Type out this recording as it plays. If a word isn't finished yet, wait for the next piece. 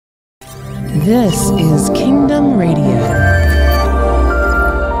This is Kingdom Radio.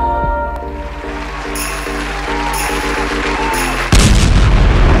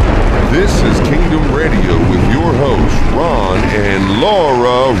 This is Kingdom Radio with your hosts, Ron and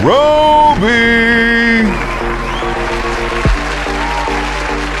Laura Roby.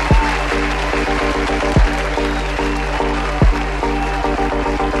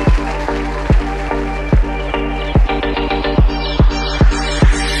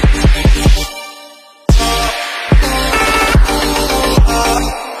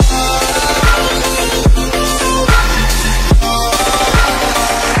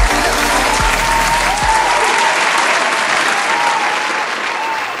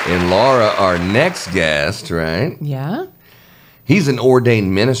 And Laura, our next guest, right? Yeah? He's an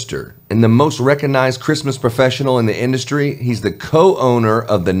ordained minister and the most recognized Christmas professional in the industry. He's the co-owner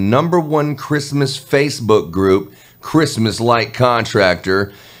of the #1 Christmas Facebook group, Christmas Light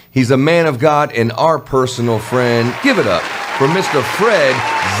Contractor. He's a man of God and our personal friend. Give it up for Mr. Fred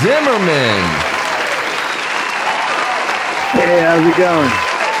Zimmerman. Hey, how's it going?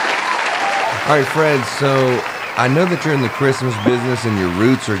 All right, Fred, so I know that you're in the Christmas business and your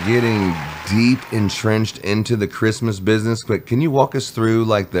roots are getting deep entrenched into the Christmas business, but can you walk us through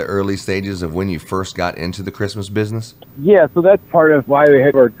like the early stages of when you first got into the Christmas business? Yeah, so that's part of why we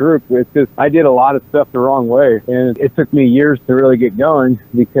have our group. It's just I did a lot of stuff the wrong way, and it took me years to really get going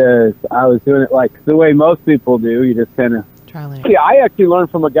because I was doing it like the way most people do. You just kind of yeah, I actually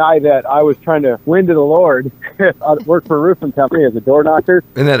learned from a guy that I was trying to win to the Lord. I worked for a roofing company as a door knocker.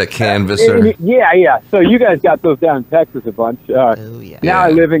 Isn't that a canvasser? Yeah. So you guys got those down in Texas a bunch. Now I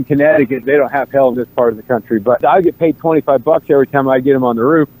live in Connecticut. They don't have hell in this part of the country, but I get paid $25 every time I get them on the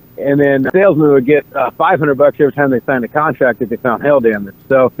roof. And then the salesman would get $500 every time they signed a contract if they found hail damage.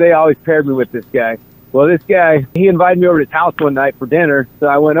 So they always paired me with this guy. Well, this guy, he invited me over to his house one night for dinner. So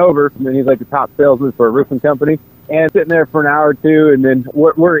I went over, and then he's like the top salesman for a roofing company. And sitting there for an hour or two, and then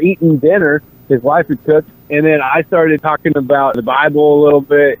we're eating dinner. His wife had cooked. And then I started talking about the Bible a little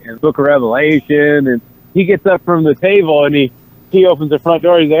bit and the book of Revelation. And he gets up from the table, and he opens the front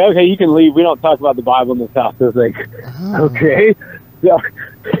door. He's like, okay, you can leave. We don't talk about the Bible in this house. I was like, okay. So,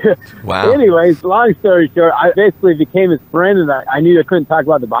 wow. Anyways, long story short, I basically became his friend, and I knew I couldn't talk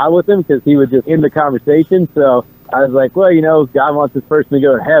about the Bible with him because he would just end the conversation. So I was like, well, God wants this person to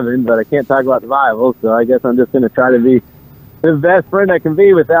go to heaven, but I can't talk about the Bible, so I guess I'm just going to try to be the best friend I can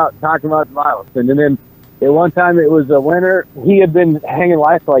be without talking about the Bible. And then at one time, it was a winter. He had been hanging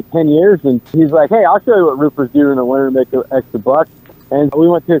lights for like 10 years, and he's like, hey, I'll show you what roofers do in the winter to make an extra buck. And we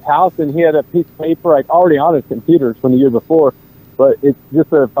went to his house, and he had a piece of paper like already on his computer from the year before. But it's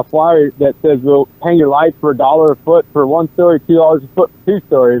just a flyer that says we'll hang your lights for $1 a foot for 1 story, $2 a foot for 2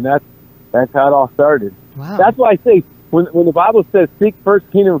 story, and that's how it all started. Wow. That's why I say when the Bible says seek first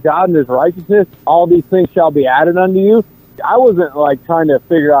the kingdom of God and His righteousness, all these things shall be added unto you. I wasn't like trying to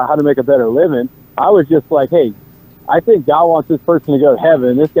figure out how to make a better living. I was just like, hey, I think God wants this person to go to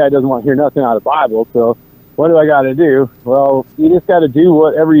heaven. This guy doesn't want to hear nothing out of the Bible, so what do I got to do? Well, you just got to do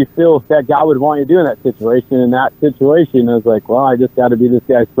whatever you feel that God would want you to do in that situation. In that situation, I was like, well, I just got to be this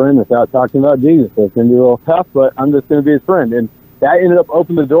guy's friend without talking about Jesus. So it's going to be a little tough, but I'm just going to be his friend. And that ended up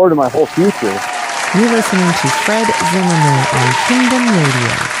opening the door to my whole future. You're listening to Fred Zimmerman on Kingdom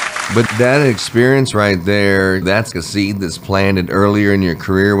Radio. But that experience right there, that's a seed that's planted earlier in your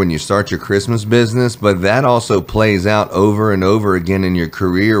career when you start your Christmas business, but that also plays out over and over again in your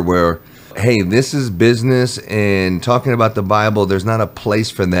career where, hey, this is business, and talking about the Bible, there's not a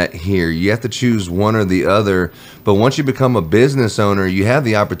place for that here. You have to choose one or the other. But once you become a business owner, you have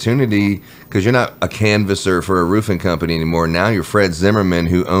the opportunity, because you're not a canvasser for a roofing company anymore. Now you're Fred Zimmerman,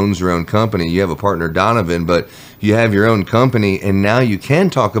 who owns your own company. You have a partner, Donovan, but you have your own company, and now you can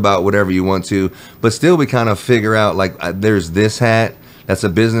talk about whatever you want to, but still we kind of figure out, like, there's this hat that's a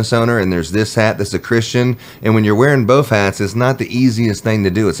business owner, and there's this hat that's a Christian. And when you're wearing both hats, it's not the easiest thing to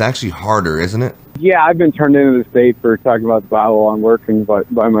do. It's actually harder, isn't it? Yeah, I've been turned into the state for talking about the Bible on working by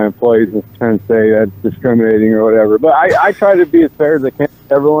my employees and trying to say that's discriminating or whatever. But I try to be as fair as I can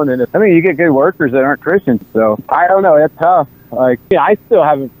to everyone. And you get good workers that aren't Christians. So I don't know. It's tough. I still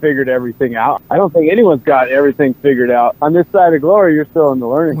haven't figured everything out. I don't think anyone's got everything figured out. On this side of glory, you're still in the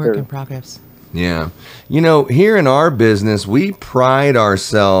learning curve. Work in progress. Yeah. Here in our business, we pride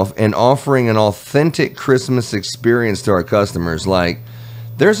ourselves in offering an authentic Christmas experience to our customers. Like,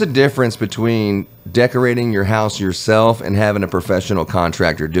 there's a difference between decorating your house yourself and having a professional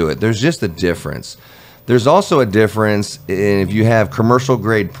contractor do it. There's just a difference. There's also a difference if you have commercial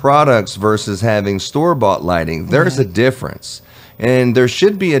grade products versus having store-bought lighting. There's a difference. And there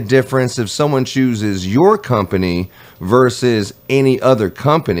should be a difference if someone chooses your company versus any other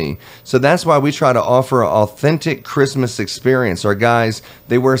company. So that's why we try to offer an authentic Christmas experience. Our guys,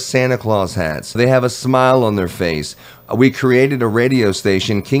 they wear Santa Claus hats. They have a smile on their face. We created a radio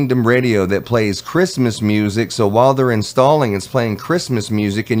station, Kingdom Radio, that plays Christmas music. So while they're installing, it's playing Christmas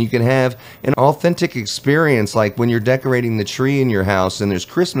music, and you can have an authentic experience like when you're decorating the tree in your house and there's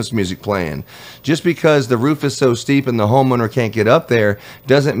Christmas music playing. Just because the roof is so steep and the homeowner can't get up there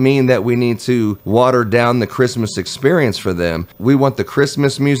doesn't mean that we need to water down the Christmas experience for them. We want the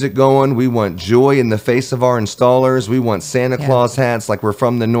Christmas music going. We want joy in the face of our installers. We want Santa Claus hats like we're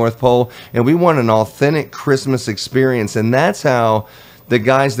from the North Pole. And we want an authentic Christmas experience. And that's how the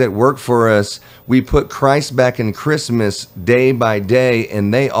guys that work for us, we put Christ back in Christmas day by day,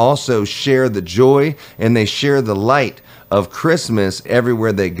 and they also share the joy and they share the light of Christmas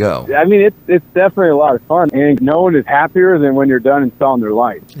everywhere they go. I mean, it's definitely a lot of fun, and no one is happier than when you're done installing their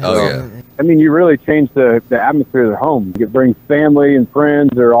lights. Oh, yeah. I mean, you really change the atmosphere of their home. It brings family and friends.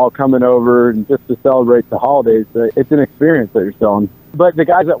 They're all coming over and just to celebrate the holidays. It's an experience that you're selling. But the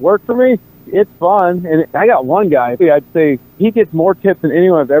guys that work for me, it's fun. And I got one guy, I'd say he gets more tips than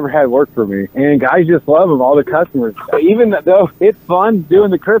anyone I've ever had work for me. And guys just love him, all the customers. Even though it's fun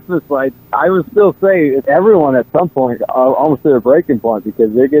doing the Christmas lights, I would still say everyone at some point almost at a breaking point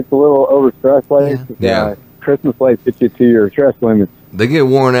because it gets a little overstressed. Yeah. Christmas lights get you to your stress limits. They get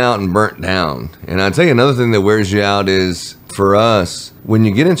worn out and burnt down. And I'll tell you another thing that wears you out is, for us, when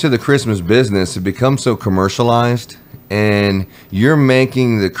you get into the Christmas business, it becomes so commercialized. And you're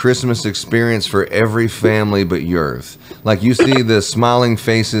making the Christmas experience for every family but yours. Like you see the smiling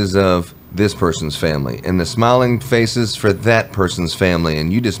faces of this person's family and the smiling faces for that person's family.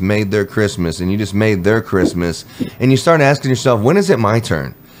 And you just made their Christmas and you just made their Christmas. And you start asking yourself, when is it my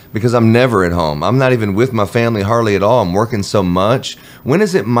turn? Because I'm never at home. I'm not even with my family hardly at all. I'm working so much. When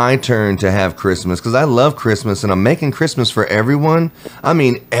is it my turn to have Christmas? Because I love Christmas and I'm making Christmas for everyone. I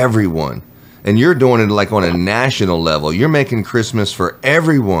mean, everyone. And you're doing it like on a national level. You're making Christmas for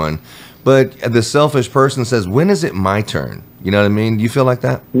everyone. But the selfish person says, when is it my turn? You know what I mean? Do you feel like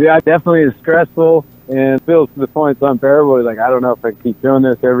that? Yeah, definitely is stressful and feels to the point it's unbearable. Like, I don't know if I can keep doing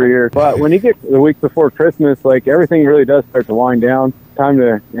this every year. But when you get the week before Christmas, like everything really does start to wind down. Time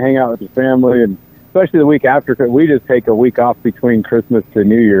to hang out with your family, and especially the week after. We just take a week off between Christmas to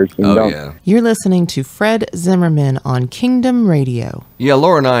New Year's. And You're listening to Fred Zimmerman on Kingdom Radio. Yeah,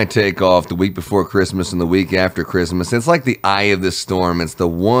 Laura and I take off the week before Christmas and the week after Christmas. It's like the eye of the storm. It's the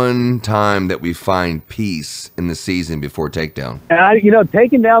one time that we find peace in the season before takedown. And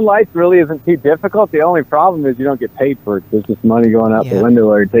taking down lights really isn't too difficult. The only problem is you don't get paid for it. There's just money going out the window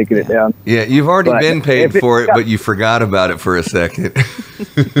while you're taking it down. Yeah, you've already been paid for it, but you forgot about it for a second.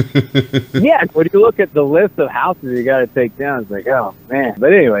 Yeah, when you look at the list of houses you got to take down, it's like, oh, man.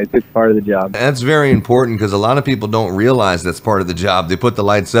 But anyways, it's part of the job. That's very important because a lot of people don't realize that's part of the job. They put the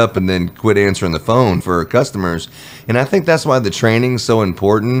lights up and then quit answering the phone for customers. And I think that's why the training's so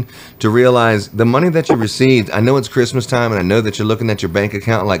important, to realize the money that you received. I know it's Christmas time and I know that you're looking at your bank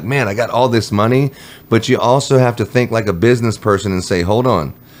account like, man, I got all this money. But you also have to think like a business person and say, hold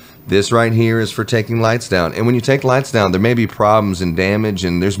on. This right here is for taking lights down. And when you take lights down, there may be problems and damage,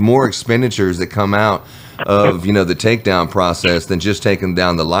 and there's more expenditures that come out of, the takedown process than just taking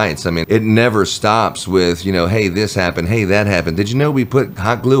down the lights. I mean, it never stops with, hey, this happened, hey, that happened. Did you know we put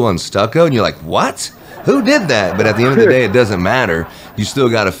hot glue on stucco? And you're like, what? Who did that? But at the end of the day, it doesn't matter. You still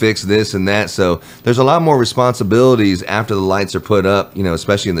got to fix this and that. So there's a lot more responsibilities after the lights are put up,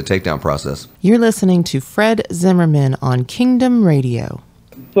 especially in the takedown process. You're listening to Fred Zimmerman on Kingdom Radio.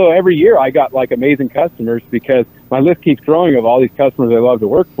 So every year I got like amazing customers because my list keeps growing of all these customers I love to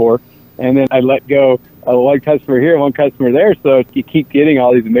work for. And then I let go of one customer here, one customer there. So you keep getting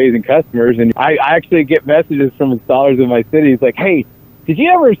all these amazing customers. And I actually get messages from installers in my city. It's like, hey, did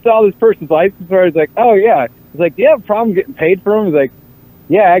you ever install this person's lights before? I was like, oh, yeah. It's like, do you have a problem getting paid for them? It's like,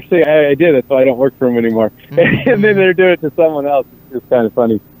 yeah, actually, I did. That's why I don't work for them anymore. Mm-hmm. And then they're doing it to someone else. It's kind of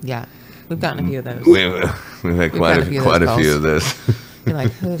funny. Yeah, we've gotten a few of those. We've had quite a few of this. You're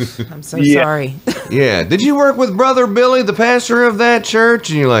like, I'm so sorry. Yeah. Did you work with Brother Billy, the pastor of that church?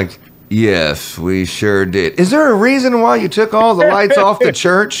 And you're like, yes, we sure did. Is there a reason why you took all the lights off the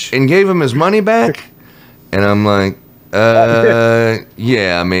church and gave him his money back? And I'm like,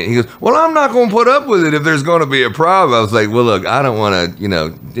 yeah. I mean, he goes, well, I'm not going to put up with it if there's going to be a problem. I was like, well, look, I don't want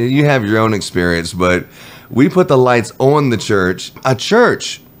to, you have your own experience, but we put the lights on the church, a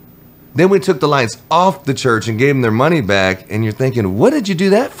church. Then we took the lights off the church and gave them their money back. And you're thinking, what did you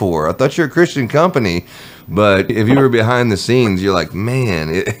do that for? I thought you were a Christian company. But if you were behind the scenes, you're like, man,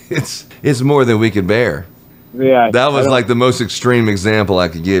 it's more than we could bear. Yeah. That was like the most extreme example I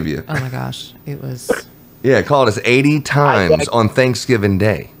could give you. Oh, my gosh. It was Yeah, called us 80 times on Thanksgiving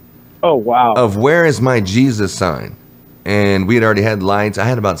Day. Oh, wow. Of where is my Jesus sign? And we had already had lights. I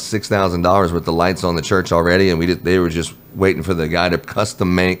had about $6,000 worth of lights on the church already, and they were just waiting for the guy to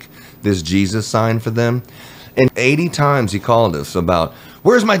custom make this Jesus sign for them. And 80 times he called us about,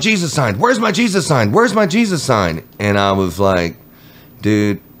 where's my Jesus sign? Where's my Jesus sign? Where's my Jesus sign? And I was like,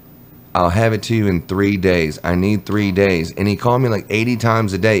 dude, I'll have it to you in 3 days. I need 3 days. And he called me like 80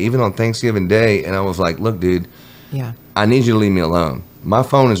 times a day, even on Thanksgiving Day. And I was like, look, dude, I need you to leave me alone. My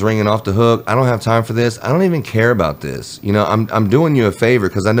phone is ringing off the hook. I don't have time for this. I don't even care about this. You know, I'm doing you a favor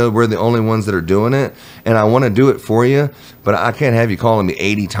because I know we're the only ones that are doing it, and I want to do it for you, but I can't have you calling me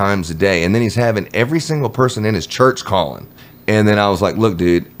 80 times a day. And then he's having every single person in his church calling. And then I was like, look,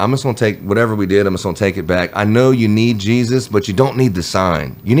 dude, I'm just going to take whatever we did. I'm just going to take it back. I know you need Jesus, but you don't need the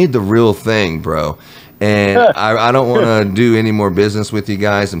sign. You need the real thing, bro. And I don't want to do any more business with you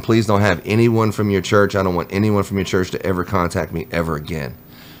guys. And please don't have anyone from your church. I don't want anyone from your church to ever contact me ever again.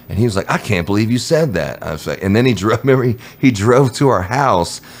 And he was like, I can't believe you said that. I was like, and then he drove to our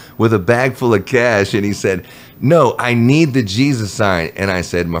house with a bag full of cash. And he said, no, I need the Jesus sign. And I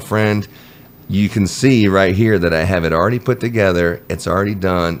said, my friend, you can see right here that I have it already put together. It's already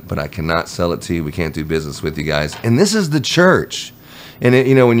done, but I cannot sell it to you. We can't do business with you guys. And this is the church. And,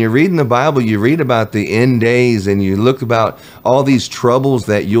 you know, when you're reading the Bible, you read about the end days and you look about all these troubles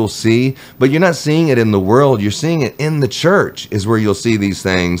that you'll see, but you're not seeing it in the world. You're seeing it in the church is where you'll see these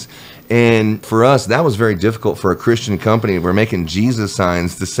things. And for us, that was very difficult for a Christian company. We're making Jesus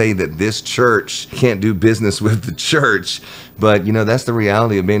signs to say that this church can't do business with the church. But, you know, that's the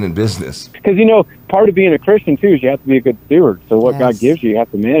reality of being in business. Because, you know, part of being a Christian, too, is you have to be a good steward. So what God gives you have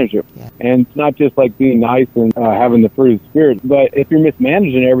to manage it. Yeah. And it's not just like being nice and having the fruit of the Spirit. But if you're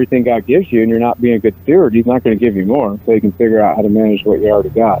mismanaging everything God gives you and you're not being a good steward, he's not going to give you more. So you can figure out how to manage what you already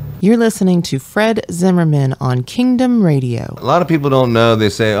got. You're listening to Fred Zimmerman on Kingdom Radio. A lot of people don't know. They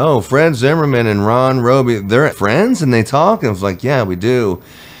say, oh, Fred Zimmerman and Ron Roby, they're friends and they talk. And it's like, yeah, we do.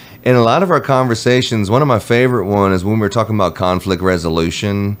 In a lot of our conversations, one of my favorite one is when we're talking about conflict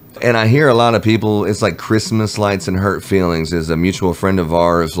resolution. And I hear a lot of people, it's like Christmas lights and hurt feelings, as a mutual friend of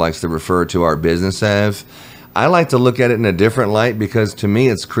ours likes to refer to our business as. I like to look at it in a different light because to me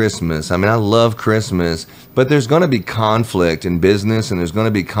it's Christmas. I mean, I love Christmas, but there's going to be conflict in business and there's going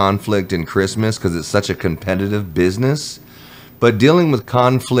to be conflict in Christmas because it's such a competitive business. But dealing with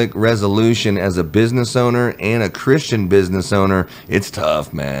conflict resolution as a business owner and a Christian business owner, it's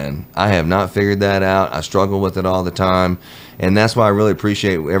tough, man. I have not figured that out. I struggle with it all the time. And that's why I really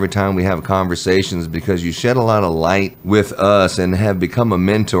appreciate every time we have conversations, because you shed a lot of light with us and have become a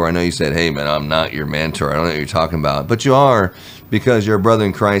mentor. I know you said, hey, man, I'm not your mentor. I don't know what you're talking about. But you are, because you're a brother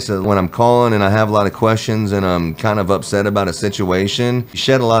in Christ. When I'm calling and I have a lot of questions and I'm kind of upset about a situation, you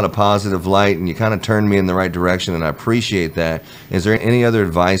shed a lot of positive light and you kind of turn me in the right direction, and I appreciate that. Is there any other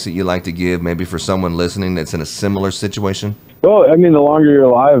advice that you'd like to give maybe for someone listening that's in a similar situation? Well, I mean, the longer you're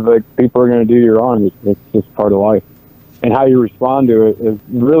alive, like, people are going to do you wrong. It's just part of life. And how you respond to it is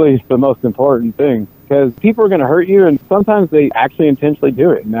really the most important thing, because people are going to hurt you, and sometimes they actually intentionally do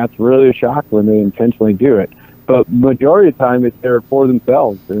it, and that's really a shock when they intentionally do it. But majority of the time, it's there for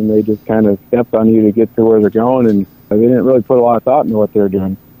themselves, and they just kind of stepped on you to get to where they're going, and they didn't really put a lot of thought into what they're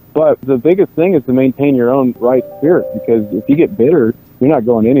doing. But the biggest thing is to maintain your own right spirit, because if you get bitter, you're not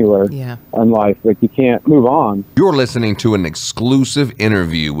going anywhere in life. Like, you can't move on. You're listening to an exclusive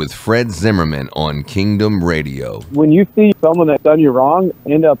interview with Fred Zimmerman on Kingdom Radio. When you see someone that's done you wrong,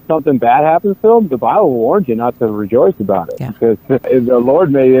 end up something bad happens to them, the Bible warns you not to rejoice about it. Yeah. Because if the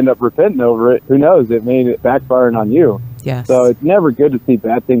Lord may end up repenting over it, who knows? It may backfiring on you. Yes. So it's never good to see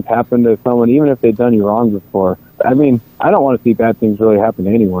bad things happen to someone, even if they've done you wrong before. I mean, I don't want to see bad things really happen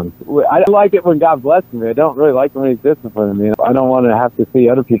to anyone. I like it when God blesses me. I don't really like it when he's disciplining me. I don't want to have to see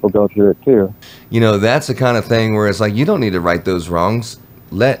other people go through it too. You know, that's the kind of thing where it's like, you don't need to right those wrongs.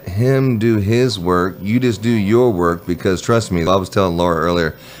 Let him do his work. You just do your work, because trust me, I was telling Laura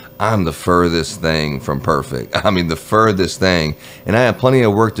earlier, I'm the furthest thing from perfect. I mean, the furthest thing. And I have plenty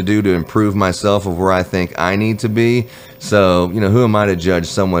of work to do to improve myself of where I think I need to be. So, you know, who am I to judge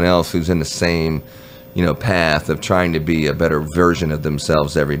someone else who's in the same, you know, path of trying to be a better version of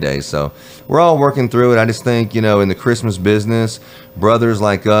themselves every day. So we're all working through it. I just think, you know, in the Christmas business, brothers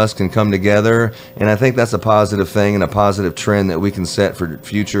like us can come together. And I think that's a positive thing and a positive trend that we can set for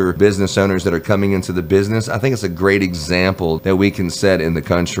future business owners that are coming into the business. I think it's a great example that we can set in the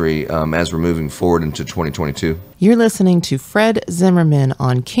country as we're moving forward into 2022. You're listening to Fred Zimmerman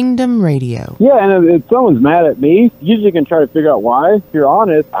on Kingdom Radio. Yeah, and if someone's mad at me, usually you can try to figure out why. If you're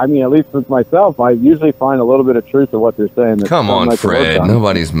honest, I mean, at least with myself, I usually find a little bit of truth to what they're saying. Come on, Fred.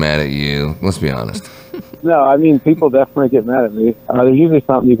 Nobody's mad at you. Let's be honest. No, I mean, people definitely get mad at me. There's usually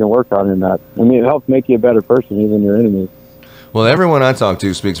something you can work on in that. I mean, it helps make you a better person, even your enemies. Well, everyone I talk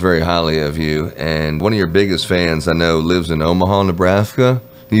to speaks very highly of you, and one of your biggest fans I know lives in Omaha, Nebraska.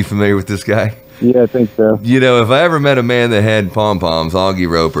 Are you familiar with this guy? Yeah, I think so. You know, if I ever met a man that had pom-poms, Augie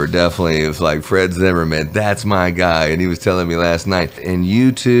Roper definitely was like Fred Zimmerman. That's my guy. And he was telling me last night. And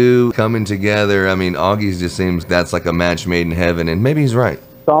you two coming together, I mean, Augie's just seems that's like a match made in heaven. And maybe he's right.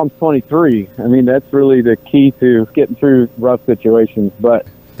 Psalms 23. I mean, that's really the key to getting through rough situations. But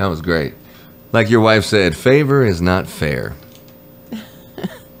that was great. Like your wife said, favor is not fair.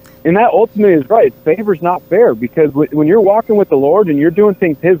 And that ultimately is right. Favor's not fair, because when you're walking with the Lord and you're doing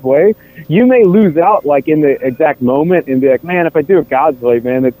things His way, you may lose out like in the exact moment and be like, man, if I do it God's way,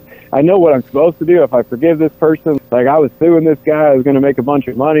 man, I know what I'm supposed to do. If I forgive this person, like I was suing this guy, I was going to make a bunch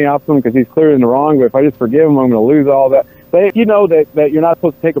of money off him because he's clearly in the wrong. But if I just forgive him, I'm going to lose all that. But if you know that you're not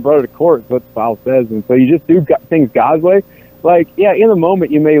supposed to take a brother to court, is what the Bible says, and so you just do things God's way. Like, yeah, in the moment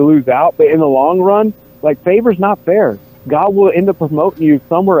you may lose out, but in the long run, like, favor's not fair. God will end up promoting you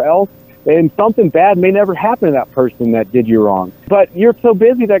somewhere else, and something bad may never happen to that person that did you wrong. But you're so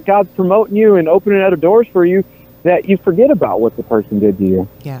busy that God's promoting you and opening other doors for you that you forget about what the person did to you.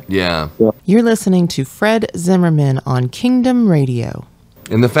 Yeah. So. You're listening to Fred Zimmerman on Kingdom Radio.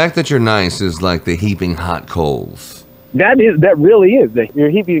 And the fact that you're nice is like the heaping hot coals. That really is.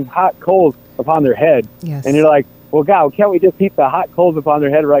 You're heaping hot coals upon their head. Yes. And you're like, well, God, can't we just heap the hot coals upon their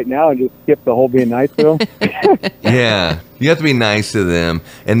head right now and just skip the whole being nice to them? Yeah. You have to be nice to them.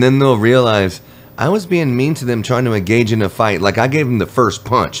 And then they'll realize, I was being mean to them trying to engage in a fight. Like I gave him the first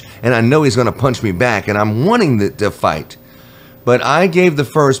punch, and I know he's going to punch me back, and I'm wanting to fight. But I gave the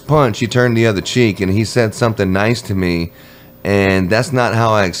first punch, he turned the other cheek, and he said something nice to me. And that's not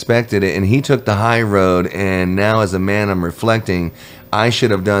how I expected it. And he took the high road. And now as a man, I'm reflecting, I should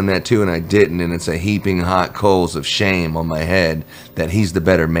have done that too, and I didn't. And it's a heaping hot coals of shame on my head that he's the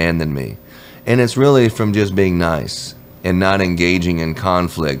better man than me. And it's really from just being nice and not engaging in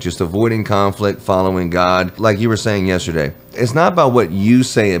conflict, just avoiding conflict, following God. Like you were saying yesterday, it's not about what you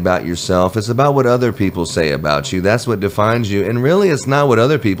say about yourself. It's about what other people say about you. That's what defines you. And really, it's not what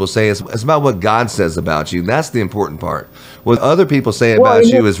other people say. It's about what God says about you. That's the important part. What other people say about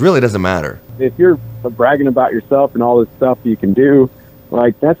you really doesn't matter. If you're bragging about yourself and all this stuff you can do,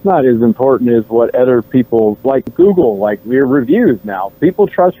 like, that's not as important as what other people, like Google, like your reviews now. People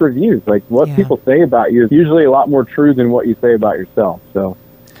trust reviews. Like, what people say about you is usually a lot more true than what you say about yourself. So,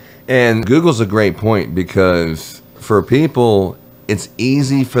 and Google's a great point, because for people, it's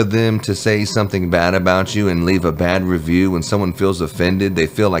easy for them to say something bad about you and leave a bad review. When someone feels offended, they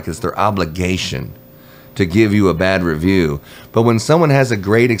feel like it's their obligation to give you a bad review. But when someone has a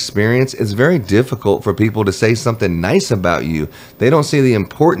great experience, it's very difficult for people to say something nice about you. They don't see the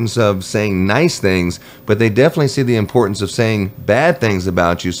importance of saying nice things, but they definitely see the importance of saying bad things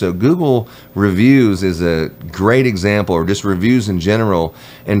about you. So Google reviews is a great example, or just reviews in general,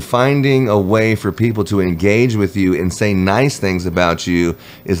 and finding a way for people to engage with you and say nice things about you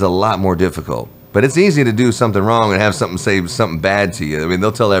is a lot more difficult. But it's easy to do something wrong and have something say something bad to you. I mean,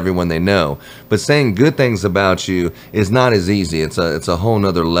 they'll tell everyone they know. But saying good things about you is not as easy. It's a whole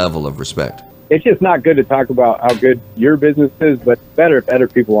nother level of respect. It's just not good to talk about how good your business is, but better if other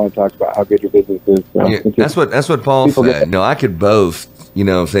people want to talk about how good your business is. So yeah, that's what Paul said. No, I could boast, you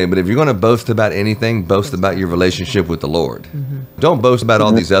know what I'm saying? But if you're going to boast about anything, boast about your relationship with the Lord. Mm-hmm. Don't boast about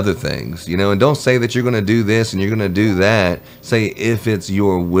all these other things, you know, and don't say that you're going to do this and you're going to do that. Say, if it's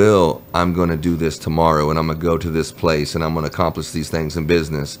your will, I'm going to do this tomorrow, and I'm going to go to this place, and I'm going to accomplish these things in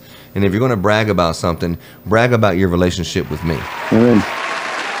business. And if you're going to brag about something, brag about your relationship with me. Amen.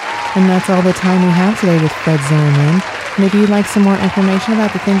 And that's all the time we have today with Fred Zimmerman. And if you'd like some more information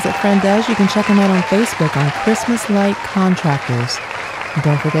about the things that Fred does, you can check him out on Facebook on Christmas Light Contractors. And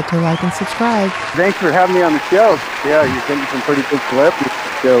don't forget to like and subscribe. Thanks for having me on the show. Yeah, you're getting some pretty big celebrities on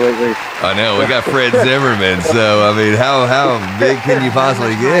the show lately. I know, we got Fred Zimmerman, so I mean, how big can you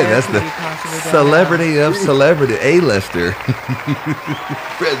possibly get? That's the celebrity of celebrity, A-lister.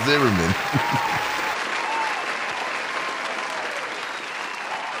 Fred Zimmerman.